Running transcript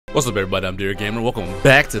What's up, everybody? I'm Dear Gamer. Welcome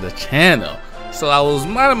back to the channel. So I was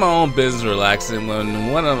minding my own business, relaxing,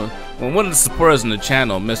 when one of the supporters in the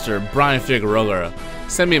channel, Mr. Brian Figueroa,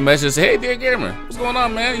 sent me a message. Hey, Dear Gamer, what's going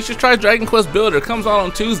on, man? You should try Dragon Quest Builder. It comes out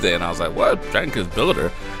on Tuesday. And I was like, what? Dragon Quest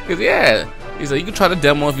Builder? He said, yeah. He said, you can try the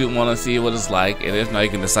demo if you want to see what it's like, and if not, you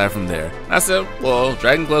can decide from there. And I said, well,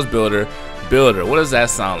 Dragon Quest Builder. What does that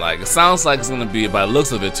sound like? It sounds like it's going to be, by the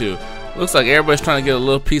looks of it too, looks like everybody's trying to get a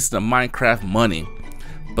little piece of the Minecraft money.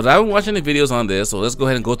 But I've been watching the videos on this, so let's go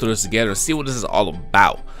ahead and go through this together and see what this is all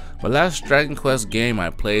about. My last Dragon Quest game I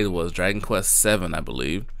played was Dragon Quest VII, I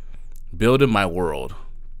believe. Building my world.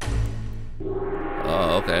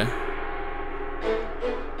 Oh, okay.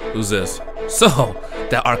 Who's this? So,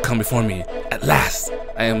 thou art come before me. At last,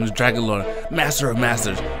 I am the Dragon Lord, Master of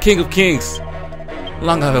Masters, King of Kings.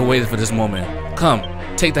 Long have I waited for this moment. Come,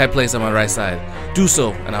 take thy place on my right side. Do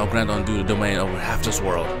so, and I will grant unto the domain over half this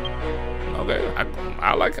world. Okay,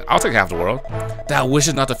 I'll take half the world. Thou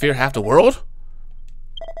wishest not to fear half the world?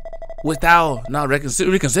 Wilt thou not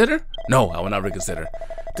reconsider? No, I will not reconsider.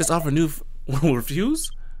 This offer new will refuse?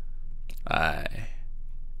 I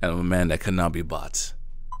am a man that cannot be bought.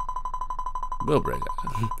 Willbreaker.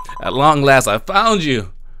 At long last, I found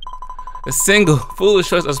you. A single foolish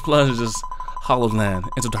choice has plunged this hollowed land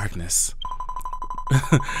into darkness.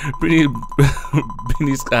 Beneath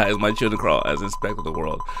skies, my children crawl as inspect of the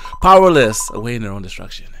world, powerless, awaiting their own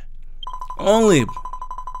destruction. Only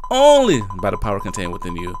by the power contained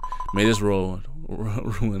within you may this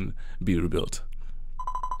ruin be rebuilt.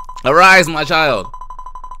 Arise, my child!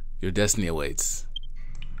 Your destiny awaits.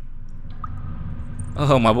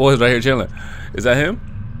 Oh, my boy's right here chilling. Is that him?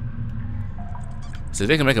 So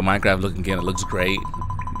they can make a Minecraft look again. It looks great.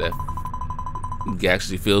 That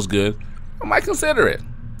actually feels good. I might consider it.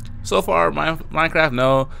 So far, Minecraft,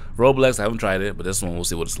 no. Roblox, I haven't tried it, but this one, we'll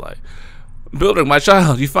see what it's like. Builder, my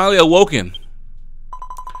child, you finally awoken.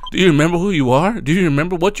 Do you remember who you are? Do you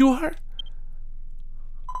remember what you are?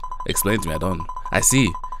 Explain to me, I don't. I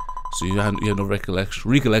see. So you have no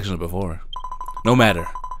recollection of before. No matter.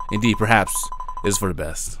 Indeed, perhaps, it is for the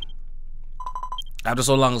best. After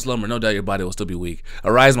so long a slumber, no doubt your body will still be weak.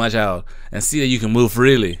 Arise, my child, and see that you can move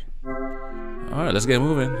freely. Alright, let's get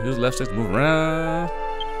moving. Use left stick to move around.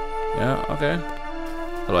 Yeah, okay.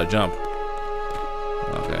 How do I jump?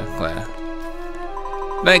 Okay, glad.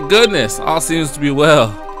 Thank goodness, all seems to be well.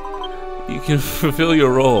 You can fulfill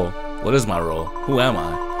your role. What is my role? Who am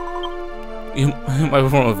I? You might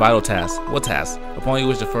perform a vital task. What task? Upon you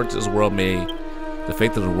which the fate of this world the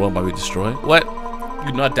fate of the world might be destroyed. What?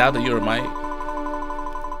 You do not doubt that you might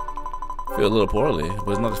feel a little poorly,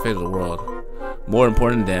 but it's not the fate of the world. More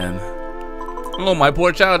important than. Oh, my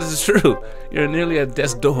poor child, this is true. You're nearly at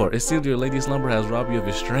death's door. It seems your lady slumber has robbed you of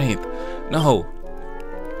your strength. No.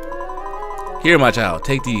 Here, my child,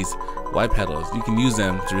 take these white petals. You can use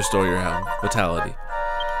them to restore your vitality.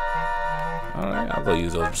 Alright, I'll go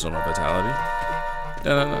use those to restore my vitality.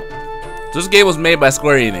 No. This game was made by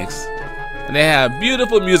Square Enix. And they have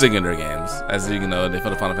beautiful music in their games. As you know, they for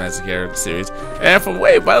the Final Fantasy series. And from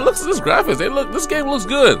by the looks of this graphics, this game looks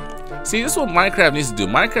good. See, this is what Minecraft needs to do.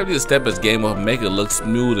 Minecraft needs to step its game up and make it look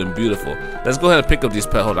smooth and beautiful. Let's go ahead and pick up these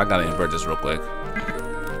petals. I gotta invert this real quick.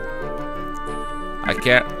 I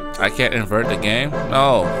can't invert the game.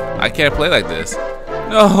 No, I can't play like this.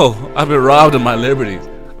 No, I've been robbed of my liberties.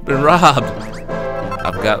 I've been robbed.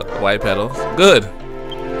 I've got white petals. Good.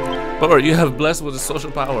 But you have blessed with a special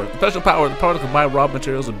power. The power to combine raw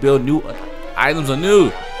materials and build new items anew.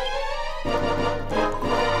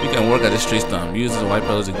 You can work at this tree stump. Use the white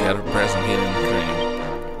petals to gather, prepare some hidden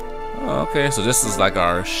cream. Okay, so this is like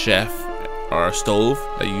our chef, our stove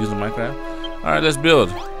that you use in Minecraft. Alright, let's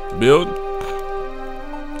build. Build.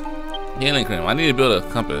 Healing cream. I need to build a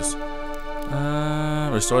compass.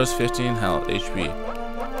 Restores 15 health HP.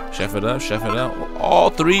 Chef it up, chef it up. All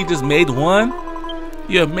three just made one?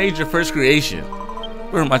 You have made your first creation.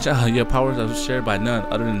 Where, my child, you have powers that are shared by none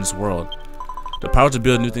other than this world. The power to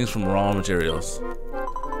build new things from raw materials.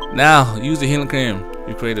 Now, use the healing cream.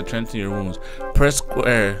 You create a trench in your wounds. Press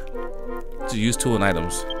square to use tool and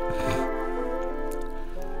items.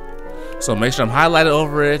 So make sure I'm highlighted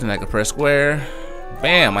over it and I can press square.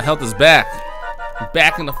 Bam, my health is back. I'm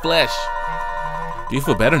back in the flesh. Do you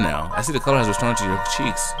feel better now? I see the color has returned to your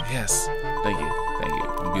cheeks. Yes. Thank you. Thank you.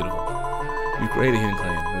 I'm beautiful. You created a healing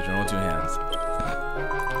cream with your own two hands.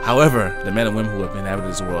 However, the men and women who have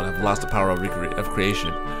inhabited this world have lost the power of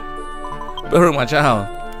creation. But my child,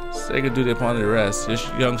 sacred duty upon the rest, your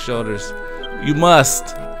young shoulders. You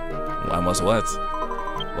must. Well, I must what?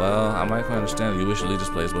 Well, I might quite understand that you wish to leave this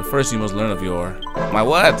place, but first you must learn of your... My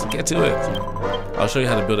what? Get to it. I'll show you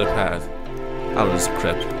how to build a path out of this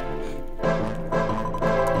crypt.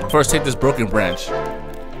 First, take this broken branch.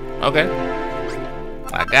 Okay.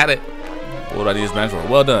 I got it. What do I need this branch for?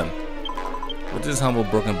 Well done. With this humble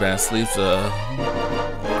broken branch sleeps a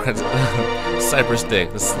cypress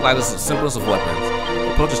stick, the slightest, simplest of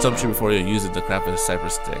weapons. Approach a stump tree before you use it to craft a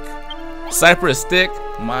cypress stick. Cypress stick,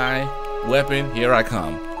 my weapon. Here I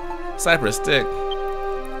come. Cypress stick.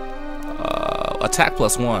 Attack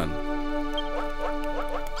 +1.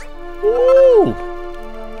 Woo!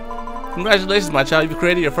 Congratulations, my child. You've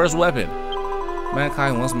created your first weapon.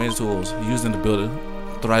 Mankind once made tools, used them to build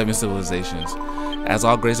thriving civilizations. As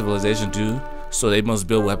all great civilizations do, so they must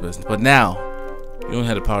build weapons. But now, you don't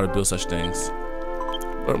have the power to build such things.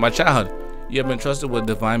 But my child, you have been trusted with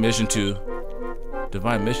divine mission to...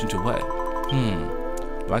 Divine mission to what?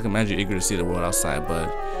 Well, I can imagine you're eager to see the world outside,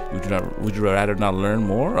 but would you rather not learn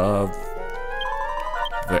more of...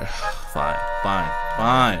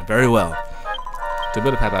 Fine. Very well. To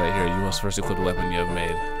build a path out of here, you must first equip the weapon you have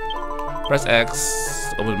made. Press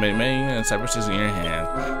X, open the main menu, and cypress is in your hand.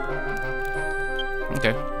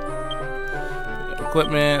 Okay.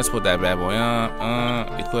 Equipment, let's put that bad boy on.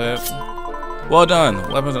 Equip. Well done.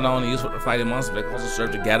 Weapons are not only used for fighting monsters, but they also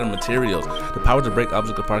serve to gather materials. The power to break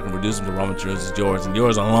objects apart and reduce them to raw materials is yours, and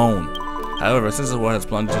yours alone. However, since the world has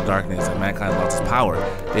plunged into darkness and mankind lost its power,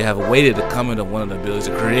 they have awaited the coming of one of the abilities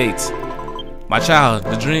to create. My child,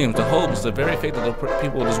 the dreams, the hopes, the very fate of the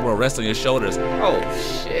people of this world rest on your shoulders. Oh,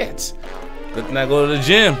 shit. Good thing I go to the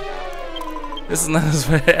gym. This is not as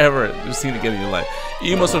fair ever you've seen again in your life.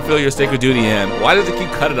 You must fulfill your sacred duty, and why does it keep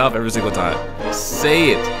cutting off every single time?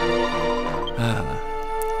 Say it.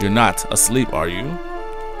 You're not asleep, are you?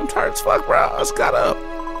 I'm tired as fuck, bro. I just got up.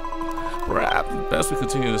 Perhaps best we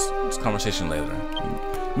continue this conversation later.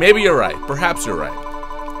 Maybe you're right. Perhaps you're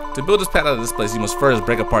right. To build this path out of this place, you must first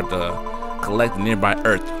break apart the collect the nearby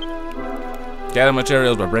earth. Gather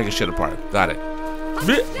materials by breaking shit apart. Got it.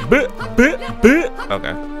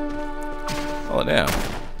 Okay. Oh, damn.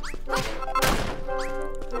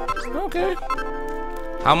 Okay.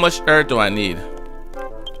 How much earth do I need?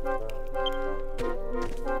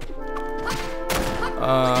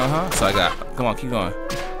 So I got. Come on, keep going.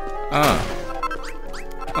 I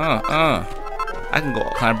can go.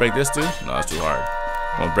 Can I break this too? No, it's too hard.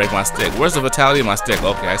 I'm gonna break my stick. Where's the vitality of my stick?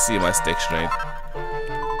 Okay, I see my stick strength.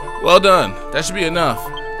 Well done. That should be enough.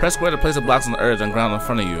 Press square to place the blocks on the earth and ground in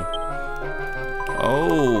front of you.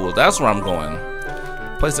 Oh, that's where I'm going.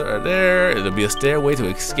 Place it right there. It'll be a stairway to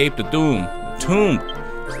escape the tomb.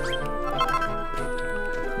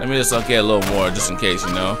 Let me just okay a little more just in case,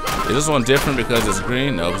 you know. Is this one different because it's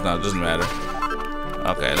green? No, it's not. It doesn't matter.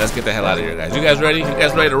 Okay, let's get the hell out of here, guys. You guys ready? You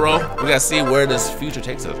guys ready to roll? We gotta see where this future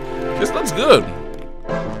takes us. This looks good.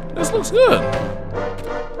 This looks good.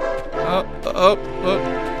 Up.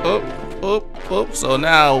 So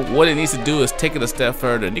now what it needs to do is take it a step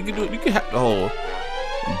further. You can do it. You can have the whole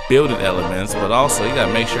building elements, but also you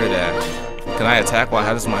gotta make sure that can I attack while I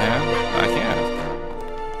have this in my hand? I can.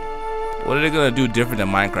 What are they gonna do different than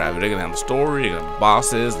Minecraft? Are they gonna have a story? They're gonna have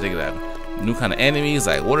bosses? They're gonna have new kind of enemies?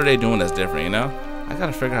 Like, what are they doing that's different? You know? I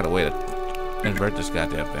gotta figure out a way to invert this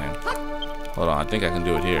goddamn thing. Hold on, I think I can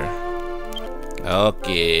do it here.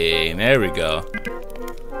 Okay, there we go.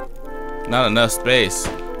 Not enough space.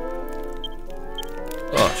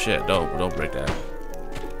 Oh shit! Don't break that.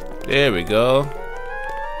 There we go.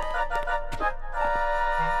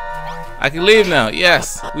 I can leave now.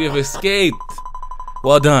 Yes, we have escaped.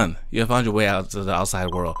 Well done. You have found your way out to the outside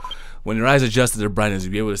world. When your eyes adjust to their brightness,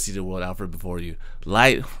 you'll be able to see the world out before you.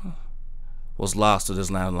 Light was lost to this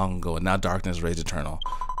land long ago, and now darkness reigns eternal.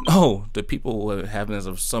 No, the people who inhabitants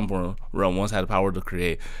of some realm once had the power to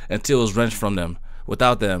create, until it was wrenched from them.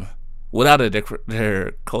 Without it,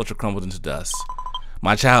 their culture crumbled into dust.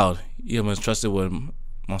 My child, you have been entrusted with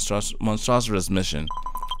monstrous mission.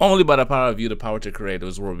 Only by the power of you, the power to create,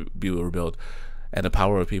 this world will be rebuilt, and the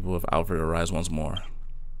power of people of Alfred arise once more.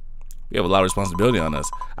 We have a lot of responsibility on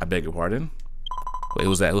us. I beg your pardon? Wait,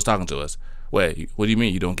 who's that? Who's talking to us? Wait, what do you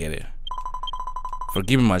mean you don't get it?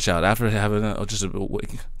 Forgive me, my child. After having just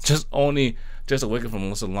awakened from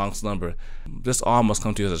a long slumber, this all must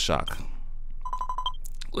come to you as a shock.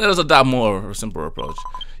 Let us adopt more of a simple approach.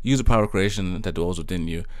 Use the power of creation that dwells within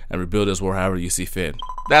you and rebuild this world however you see fit.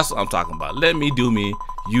 That's what I'm talking about. Let me do me,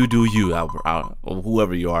 you do you, Albert, or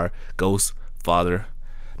whoever you are, Ghost, Father.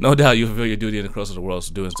 No doubt you fulfill your duty in the cross of the world,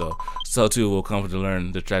 so doing so. So too will come to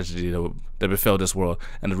learn the tragedy that befell this world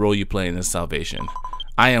and the role you play in its salvation.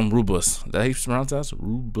 I am Rubus. Did I pronounce that?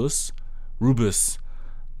 Rubus.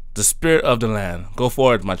 The spirit of the land. Go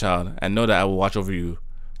forward, my child, and know that I will watch over you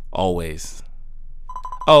always.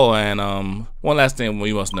 Oh, and one last thing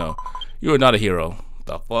you must know. You are not a hero.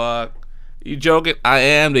 The fuck? You joking? I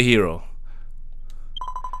am the hero.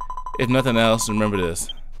 If nothing else, remember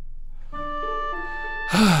this.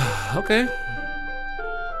 Okay.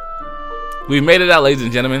 We've made it out, ladies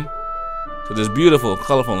and gentlemen, to this beautiful,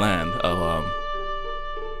 colorful land of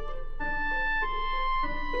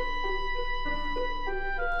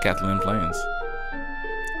Kathleen Plains.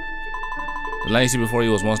 The land you see before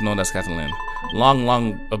you was once known as Kathleen.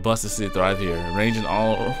 Long busted city thrived here, ranging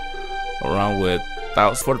all around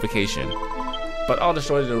without fortification. But all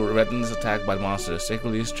destroyed the residents attacked by monsters,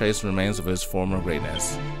 secretly trace remains of its former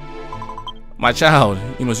greatness. My child,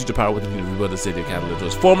 you must use your power within you to rebuild the city of Kathleen to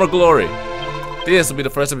its former glory. This will be the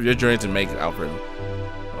first step of your journey to make Alfred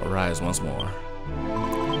arise once more.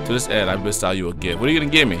 To this end, I bestow you a gift. What are you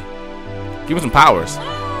gonna give me? Give me some powers.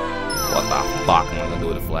 What the fuck am I gonna do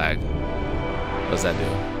with a flag? What's that do?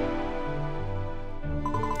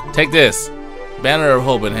 Take this. Banner of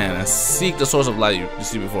hope in hand and seek the source of light you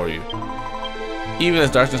see before you. Even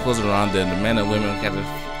as darkness closes around them, the men and women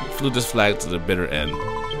flew this flag to the bitter end.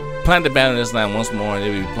 Plant the banner in this land once more and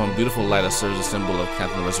it will become a beautiful light that serves as a symbol of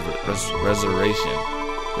Catherine's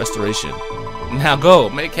restoration. Now go,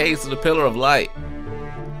 make haste to the pillar of light.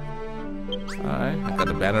 Alright, I got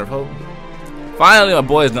the banner of hope. Finally, my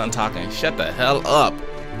boy is done talking. Shut the hell up.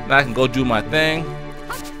 Now I can go do my thing.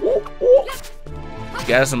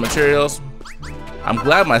 Gather some materials. I'm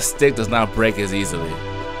glad my stick does not break as easily.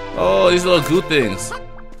 Oh, these little goo things.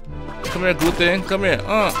 Come here, goo thing. Come here.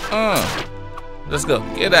 Let's go.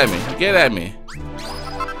 Get at me. Get at me.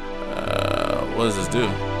 What does this do?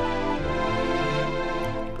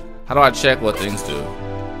 How do I check what things do?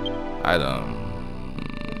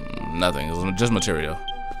 Nothing. It's just material.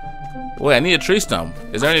 Wait, I need a tree stump.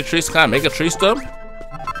 Is there any trees? Can I make a tree stump?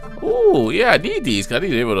 Ooh, yeah, I need these. I need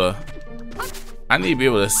to be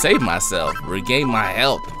able to save myself, regain my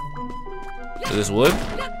health. Is this wood?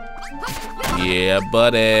 Yeah,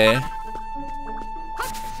 buddy.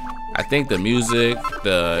 I think the music,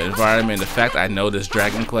 the environment, the fact I know this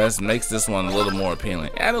Dragon Quest makes this one a little more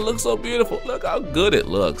appealing. And it looks so beautiful. Look how good it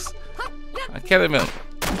looks. You can't even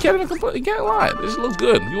complain. You can't lie. This looks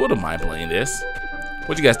good. You wouldn't mind playing this.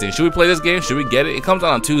 What you guys think? Should we play this game? Should we get it? It comes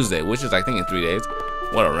out on Tuesday, which is I think in 3 days.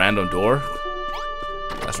 What a random door.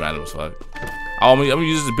 That's random as fuck. I'm gonna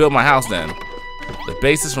use this to build my house then. The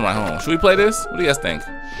basis for my home. Should we play this? What do you guys think?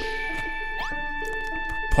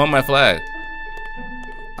 Point my flag.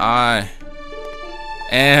 I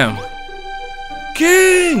am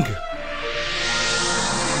king.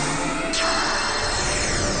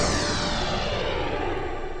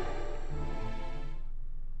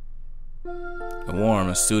 A warm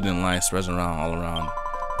and soothing light spreads around all around.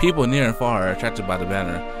 People near and far are attracted by the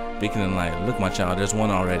banner, beacon in light. Look, my child, there's one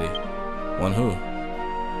already. One who?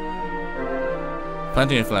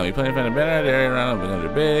 Planting your flag. You plant your banner, the area around up becomes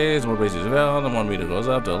your base. More bases develop, the more meter goes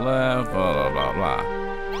up to the left, blah, blah, blah, blah.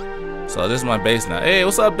 So this is my base now. Hey,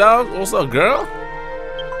 what's up, dog? What's up, girl?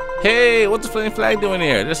 Hey, what's the flaming flag doing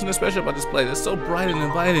here? There's something special about this place. It's so bright and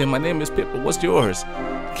inviting. My name is Pip, but what's yours?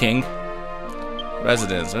 King.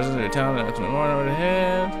 Residence of your town, over the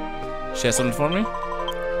head. She has something for me?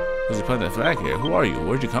 Who's he planting a flag here? Who are you?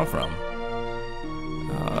 Where'd you come from?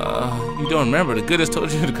 You don't remember. The goddess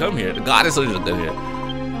told you to come here. The goddess told you to come here.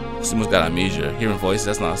 Someone's got amnesia. Hearing voices,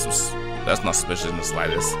 that's not suspicious in the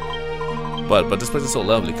slightest. But this place is so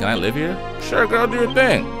lovely. Can I live here? Sure, girl, do your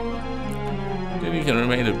thing. Then you can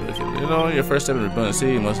remain. You know, your first step in rebuilding the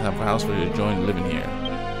city, you must have a house for you to join living here.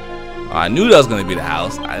 Oh, I knew that was gonna be the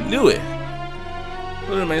house. I knew it.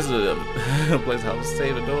 What remains of the place house?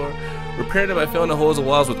 Save the door. Repair it by filling the holes of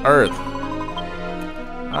walls with earth.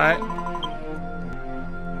 Alright.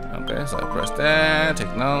 Okay, so I press that.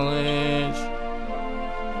 Take knowledge.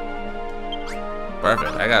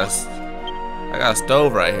 Perfect. I got a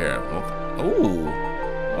stove right here. Ooh.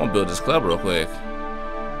 I'm gonna build this club real quick.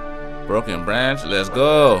 Broken branch. Let's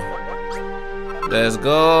go. Let's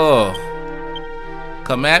go.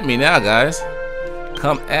 Come at me now, guys.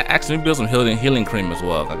 Actually, build some healing cream as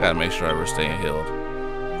well. I gotta make sure we're staying healed.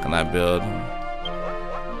 Can I build?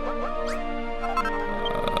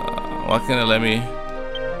 Why can't it let me?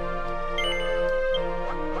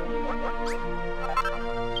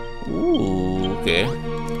 Ooh, okay.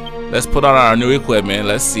 Let's put on our new equipment.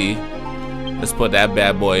 Let's see. Let's put that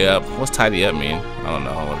bad boy up. What's tidy up mean? I don't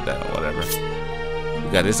know. Whatever. We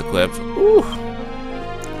got this equipped. Ooh.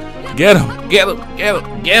 Get him! Get him! Get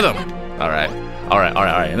him! Get him! All right. All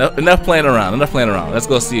right. Enough playing around. Let's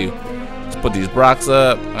go see. Let's put these blocks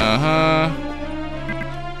up.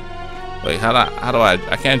 Wait, how do I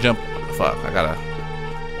can't jump. Fuck, I gotta.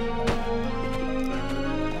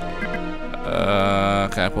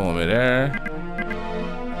 Can I put one over there?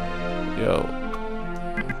 Yo.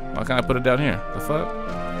 Why can't I put it down here? The fuck?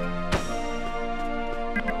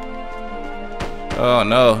 Oh,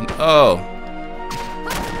 no. Oh.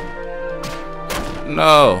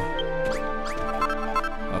 No.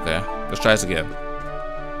 Okay. Let's try this again.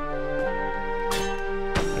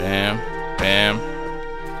 Bam. Bam.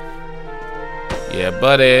 Yeah,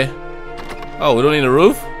 buddy. Oh, we don't need a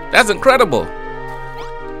roof? That's incredible.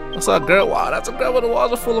 What's up, girl? Wow, that's incredible. The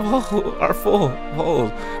walls are full of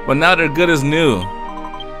holes. But now they're good as new.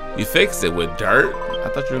 You fixed it with dirt? I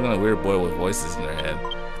thought you were gonna weird boy with voices in their head.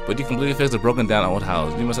 But you completely fixed a broken down old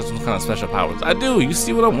house. You must have some kind of special powers. I do. You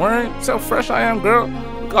see what I'm wearing? See how fresh I am, girl?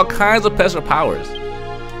 Look, all kinds of special powers.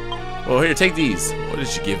 Oh, here, take these. What did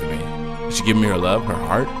she give me? Did she give me her love, her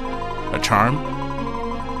heart, her charm?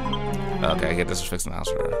 Okay, I get this for fixing the house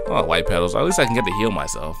for her. Oh, white petals. At least I can get to heal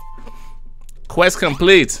myself. Quest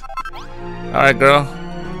complete. Alright, girl.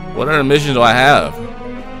 What other missions do I have?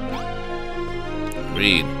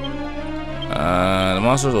 Read. The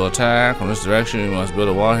monsters will attack from this direction. You must build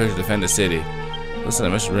a wall here to defend the city. Listen,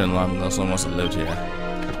 the mission written long ago. Someone must have lived here.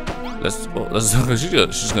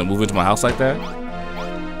 She's just gonna move into my house like that?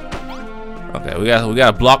 Okay, we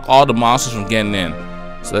gotta block all the monsters from getting in.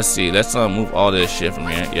 So let's see. Let's move all this shit from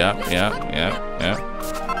here. Yep.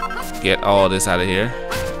 Get all this out of here.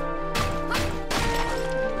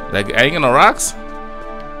 Like, I ain't got no rocks.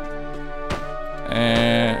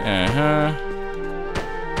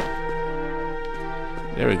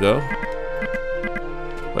 There we go.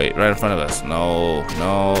 Wait, right in front of us. No.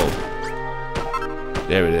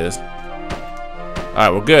 There it is.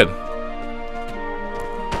 Alright, we're good.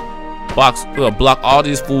 We're gonna block all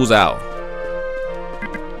these fools out.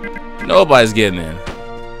 Nobody's getting in.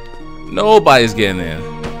 Nobody's getting in.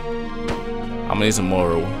 I'm gonna need some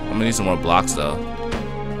more blocks though.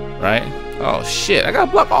 Right? Oh shit, I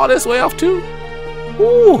gotta block all this way off too?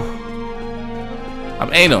 Woo!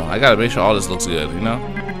 I'm anal. I gotta make sure all this looks good, you know?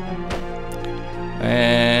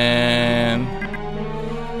 And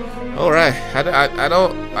alright,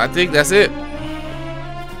 I think that's it.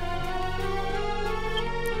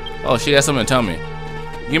 Oh, she has something to tell me.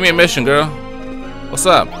 Give me a mission, girl. What's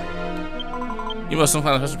up? You must have some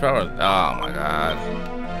kind of special power. Oh my god.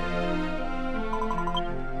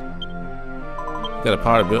 Got a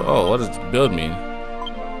power to build. Oh, what does build mean?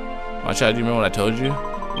 My child, do you remember what I told you?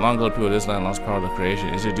 Long ago, people of this land lost power to creation.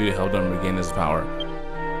 It's your duty to help them regain this power.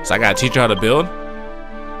 So I gotta teach her how to build?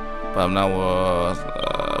 But I'm now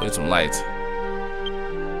get some light.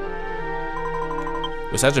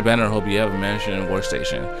 Besides your banner, I hope you have a mansion and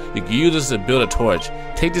workstation. You can use this to build a torch.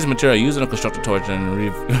 Take this material, use it to construct a torch, and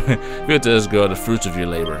reveal to this girl the fruits of your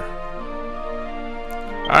labor.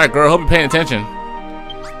 Alright, girl, hope you're paying attention.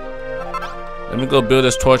 Let me go build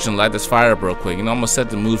this torch and light this fire up real quick. You know, I'm gonna set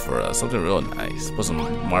the mood for us. Something real nice. Put some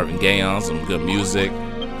Marvin Gaye on, some good music.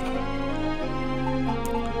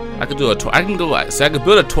 I could do I can build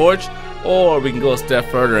a torch, or we can go a step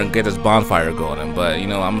further and get this bonfire going. But you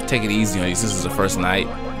know, I'm gonna take it easy on you since it's the first night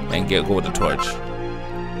and go with the torch.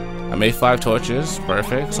 I made 5 torches,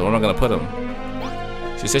 perfect. So where am I gonna put them?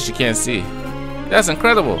 She said she can't see. That's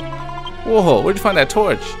incredible. Whoa, where'd you find that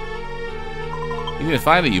torch? You didn't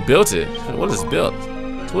find it, you built it. What is built?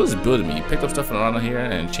 So what does build mean? You picked up stuff from around here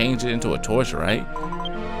and changed it into a torch, right?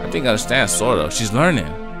 I think I understand, sort of. She's learning.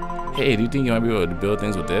 Hey, do you think you might be able to build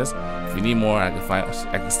things with this? If you need more, I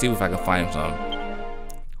can see if I can find some.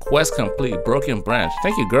 Quest complete, broken branch.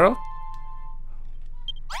 Thank you, girl.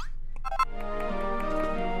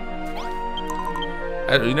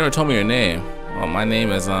 You never told me your name. Oh, my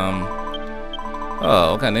name is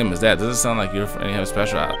oh, what kind of name is that? Doesn't sound like you have any kind of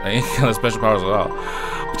special powers at all.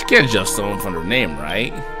 But you can't judge someone from their name,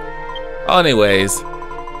 right? Oh, anyways,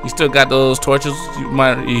 you still got those torches you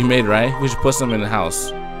made, right? We should put some in the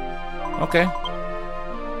house. Okay.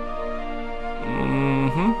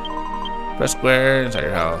 Press square inside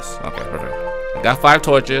your house. Okay, perfect. I got 5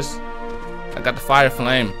 torches. I got the fire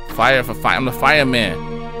flame. Fire for fire. I'm the fireman.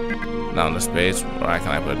 Now in the space. Where can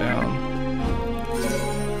I put it down?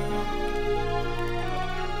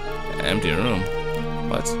 Empty room.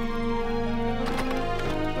 What?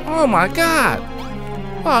 Oh my god!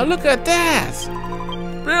 Oh, look at that!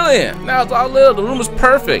 Brilliant! Now it's all lit. The room is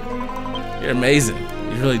perfect. You're amazing.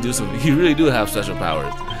 You really do have special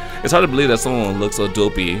powers. It's hard to believe that someone who looks so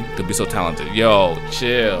dopey could be so talented. Yo,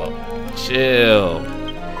 chill.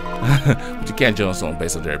 But you can't judge someone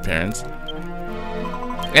based on their appearance.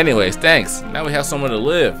 Anyways, thanks. Now we have somewhere to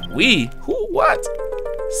live. Who? What?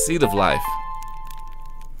 Seed of life.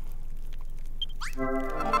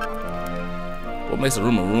 What makes a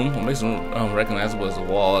room a room? What makes a room recognizable as a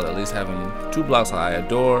wall, at least having 2 blocks high, a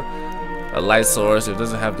door a light source. If it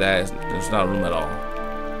doesn't have that, there's not room at all.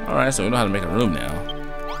 Alright, so we know how to make a room now.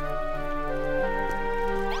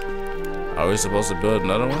 Are we supposed to build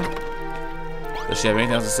another one? Does she have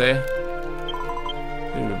anything else to say?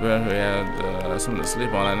 We had something to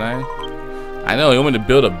sleep on at night. I know, you want me to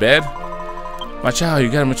build a bed? My child, you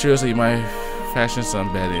got a material so you might fashion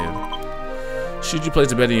some bed in. Should you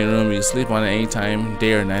place a bed in your room, you can sleep on it anytime,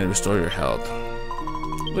 day or night, to restore your health.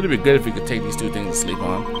 Would it be good if we could take these two things to sleep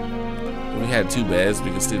on? If we had two beds, we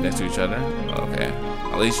could sleep next to each other? Okay.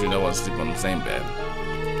 At least you know what to sleep on the same bed.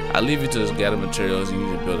 I'll leave you to gather materials you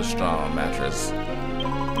need to build a strong mattress.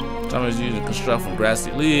 Sometimes you can construct from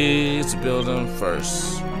grassy leaves to build them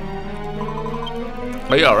first.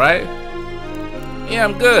 Are you alright? Yeah,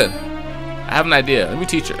 I'm good. I have an idea. Let me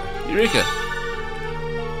teach her. Eureka!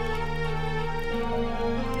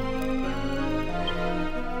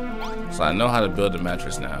 So I know how to build a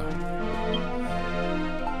mattress now.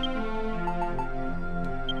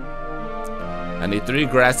 I need 3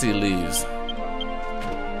 grassy leaves.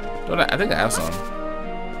 Don't I think I have some.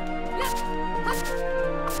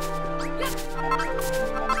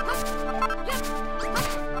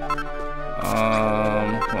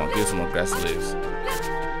 Come on, give some more grassy leaves.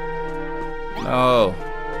 No.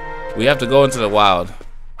 We have to go into the wild.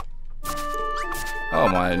 Oh,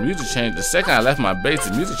 my music changed. The second I left my base,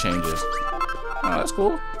 the music changes. Oh, that's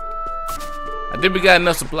cool. I think we got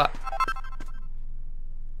enough supply.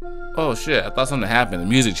 Oh shit, I thought something happened. The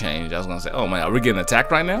music changed. I was gonna say, oh my god, we're getting attacked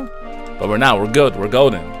right now? But we're not, we're good, we're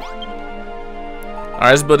golden. Alright,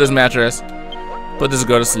 let's build this mattress. Put this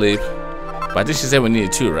girl to sleep. But I think she said we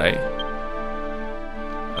needed 2, right?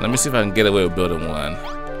 Let me see if I can get away with building 1.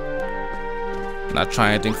 Not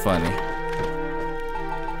trying anything funny.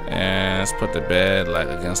 And let's put the bed like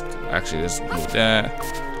against, actually let's move that.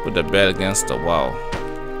 Put the bed against the wall.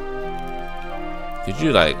 Could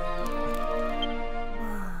you like,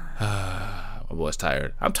 my boy's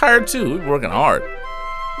tired. I'm tired too. We've been working hard.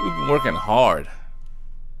 We've been working hard.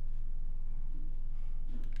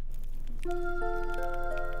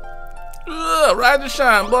 Ugh, ride the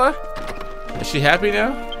shine, boy. Is she happy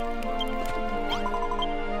now?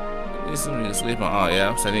 Need something to sleep on. Oh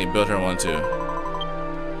yeah, so I need to build her one too.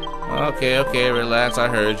 Okay, okay, relax. I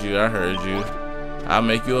heard you. I heard you. I'll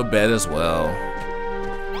make you a bed as well.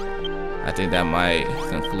 I think that might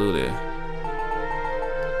conclude it.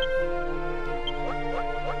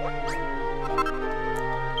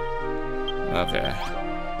 Okay.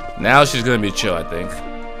 Now she's gonna be chill, I think.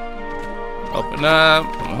 Open up.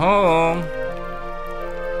 I'm home.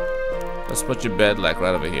 Let's put your bed like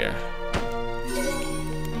right over here.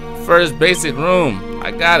 First basic room.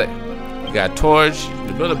 I got it. You got a torch.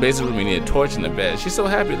 To build a basic room, you need a torch in the bed. She's so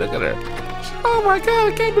happy. Look at her. Oh my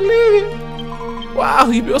god, I can't believe it. Wow,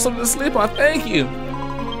 you built something to sleep on. Thank you.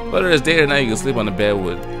 Whether it's day or night, you can sleep on the bed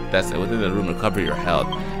that's within the room to cover your health.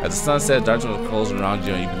 As the sun sets, darkness will close around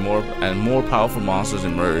you, and more powerful monsters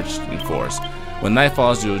emerge in force. When night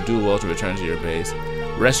falls, you will do well to return to your base.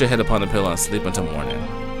 Rest your head upon the pillow and sleep until morning.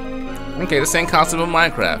 Okay, the same concept of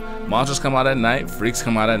Minecraft. Monsters come out at night, freaks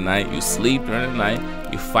come out at night, you sleep during the night,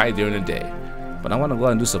 you fight during the day. But I want to go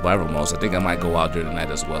out and do survival mode, so I think I might go out during the night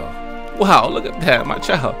as well. Wow, look at that, my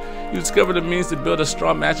child. You discovered the means to build a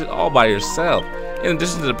strong mattress all by yourself. In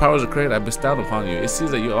addition to the powers of create I bestowed upon you, it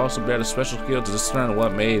seems that you also bear the special skill to discern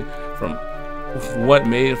what made from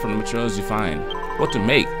the materials you find. What to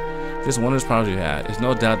make. This wondrous powers you have is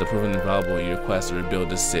no doubt the proven invaluable in your quest to rebuild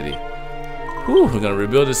this city. Whew, we're gonna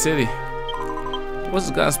rebuild the city. What's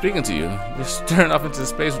this guy speaking to you? You're staring off into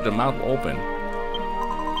space with your mouth open.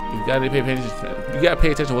 You gotta pay attention. You gotta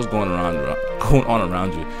pay attention to what's going on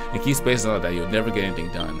around you, and keep spacing like that. You'll never get anything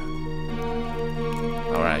done.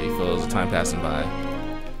 All right, you feel the time passing by.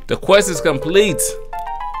 The quest is complete.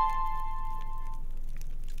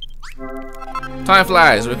 Time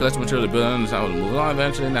flies. We collect material to build. The time will move on.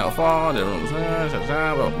 Eventually, now will fall. The room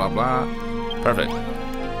blah blah blah. Perfect.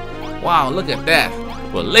 Wow, look at that.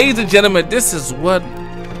 Well, ladies and gentlemen, this is what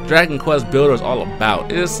Dragon Quest Builder is all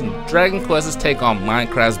about. It is Dragon Quest's take on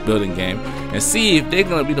Minecraft's building game, and see if they're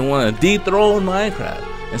gonna be the one to dethrone Minecraft,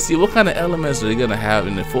 and see what kind of elements are they gonna have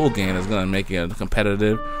in the full game that's gonna make it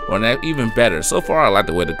competitive or even better. So far, I like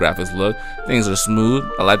the way the graphics look. Things are smooth.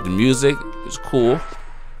 I like the music. It's cool,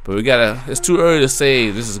 but it's too early to say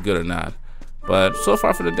this is good or not. But so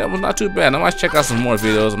far for the demo, not too bad. I might check out some more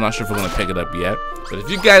videos. I'm not sure if we're gonna pick it up yet. But if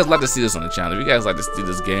you guys like to see this on the channel, if you guys like to see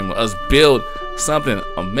this game or us build something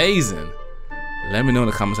amazing, let me know in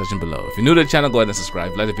the comment section below. If you're new to the channel, go ahead and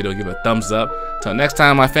subscribe. If you like the video, give it a thumbs up. Till next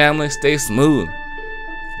time, my family, stay smooth.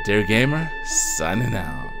 Dear Gamer, signing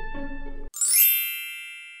out.